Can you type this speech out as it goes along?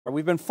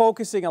We've been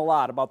focusing a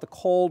lot about the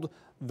cold,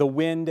 the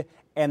wind,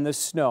 and the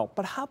snow.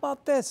 But how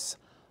about this?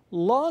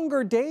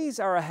 Longer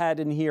days are ahead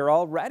in here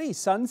already.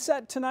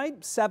 Sunset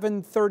tonight,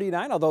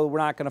 7:39, although we're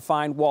not going to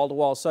find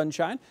wall-to-wall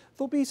sunshine.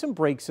 There'll be some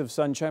breaks of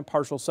sunshine,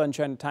 partial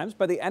sunshine at times.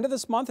 By the end of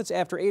this month, it's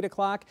after 8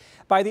 o'clock.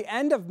 By the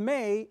end of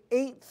May,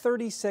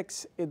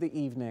 8:36 in the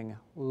evening.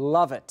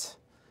 Love it.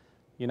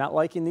 You're not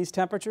liking these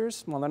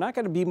temperatures? Well, they're not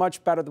going to be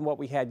much better than what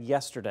we had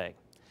yesterday.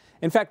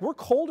 In fact, we're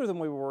colder than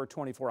we were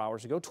 24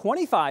 hours ago.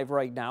 25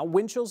 right now,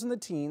 wind chills in the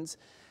teens,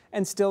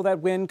 and still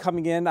that wind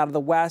coming in out of the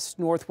west,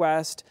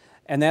 northwest,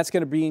 and that's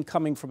going to be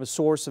coming from a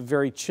source of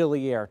very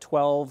chilly air.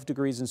 12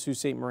 degrees in Sault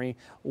Ste. Marie,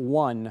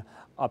 1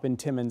 up in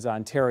Timmins,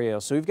 Ontario.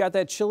 So we've got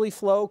that chilly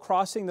flow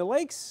crossing the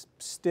lakes.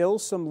 Still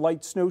some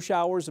light snow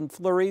showers and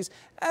flurries.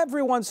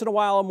 Every once in a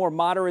while, a more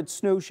moderate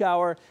snow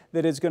shower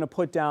that is going to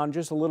put down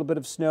just a little bit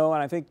of snow,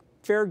 and I think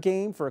fair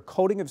game for a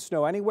coating of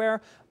snow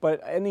anywhere,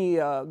 but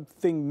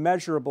anything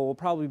measurable will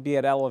probably be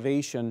at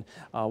elevation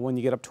when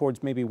you get up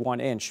towards maybe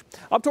 1 inch.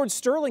 Up towards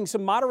Sterling,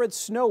 some moderate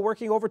snow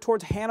working over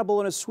towards Hannibal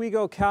and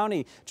Oswego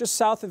County, just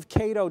south of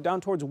Cato,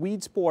 down towards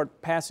Weedsport,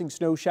 passing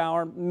snow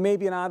shower,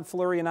 maybe an odd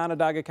flurry in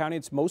Onondaga County.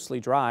 It's mostly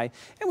dry,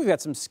 and we've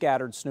got some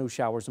scattered snow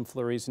showers and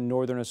flurries in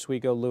northern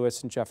Oswego,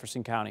 Lewis, and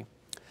Jefferson County.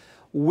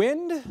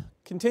 Wind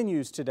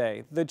continues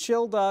today. The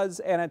chill does,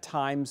 and at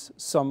times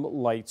some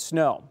light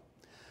snow.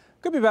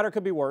 Could be better,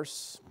 could be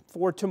worse.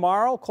 For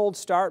tomorrow, cold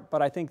start,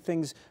 but I think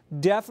things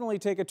definitely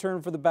take a turn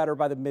for the better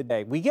by the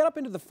midday. We get up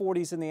into the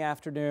 40s in the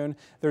afternoon.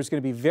 There's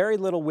going to be very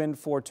little wind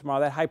for tomorrow.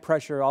 That high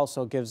pressure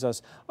also gives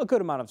us a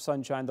good amount of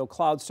sunshine, though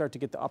clouds start to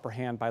get the upper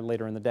hand by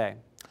later in the day.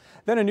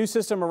 Then a new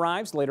system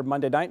arrives later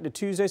Monday night into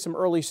Tuesday. Some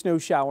early snow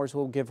showers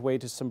will give way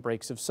to some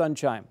breaks of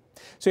sunshine.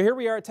 So here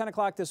we are at 10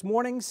 o'clock this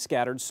morning,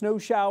 scattered snow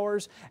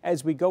showers.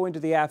 As we go into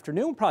the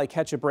afternoon, we'll probably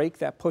catch a break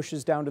that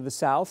pushes down to the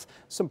south.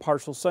 Some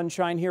partial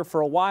sunshine here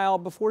for a while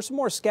before some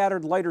more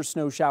scattered lighter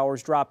snow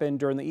showers drop in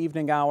during the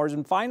evening hours.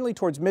 And finally,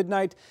 towards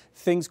midnight,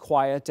 things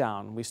quiet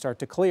down. We start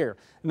to clear,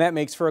 and that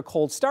makes for a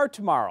cold start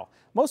tomorrow.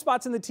 Most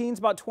spots in the teens,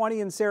 about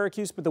 20 in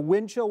Syracuse, but the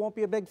wind chill won't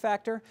be a big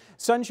factor.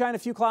 Sunshine, a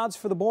few clouds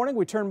for the morning.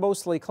 We turn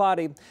mostly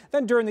cloudy.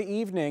 Then during the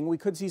evening, we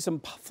could see some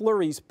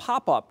flurries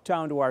pop up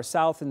down to our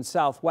south and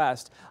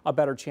southwest. A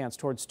better chance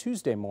towards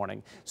Tuesday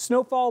morning.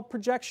 Snowfall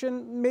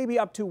projection, maybe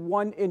up to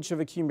 1 inch of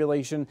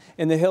accumulation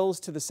in the hills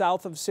to the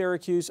south of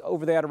Syracuse,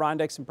 over the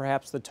Adirondacks, and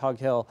perhaps the Tug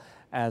Hill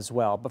as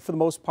well. But for the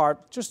most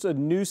part, just a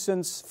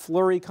nuisance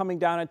flurry coming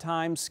down at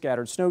times,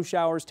 scattered snow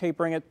showers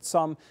tapering at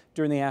some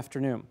during the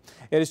afternoon.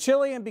 It is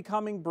chilly and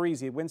becoming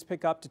breezy. Winds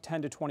pick up to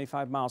 10 to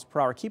 25 miles per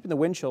hour, keeping the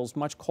wind chills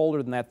much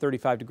colder than that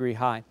 35-degree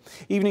high.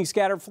 Evening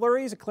scattered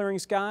flurries, a clearing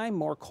sky,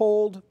 more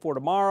cold for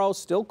tomorrow,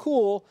 still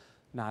cool,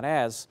 not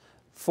as.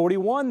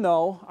 41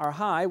 though, our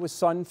high with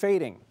sun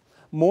fading.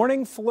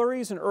 Morning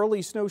flurries and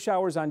early snow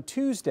showers on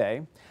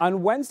Tuesday.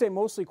 On Wednesday,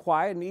 mostly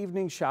quiet, an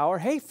evening shower.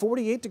 Hey,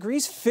 48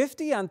 degrees,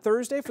 50 on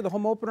Thursday for the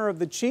home opener of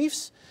the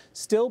Chiefs.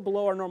 Still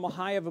below our normal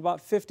high of about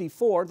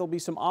 54. There'll be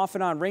some off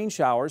and on rain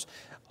showers.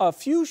 A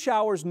few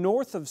showers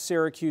north of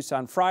Syracuse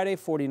on Friday,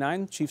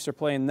 49. Chiefs are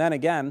playing then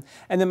again.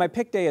 And then my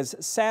pick day is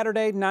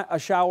Saturday, not a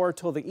shower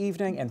till the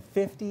evening, and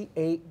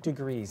 58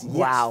 degrees.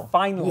 Wow. Yes,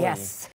 finally. Yes.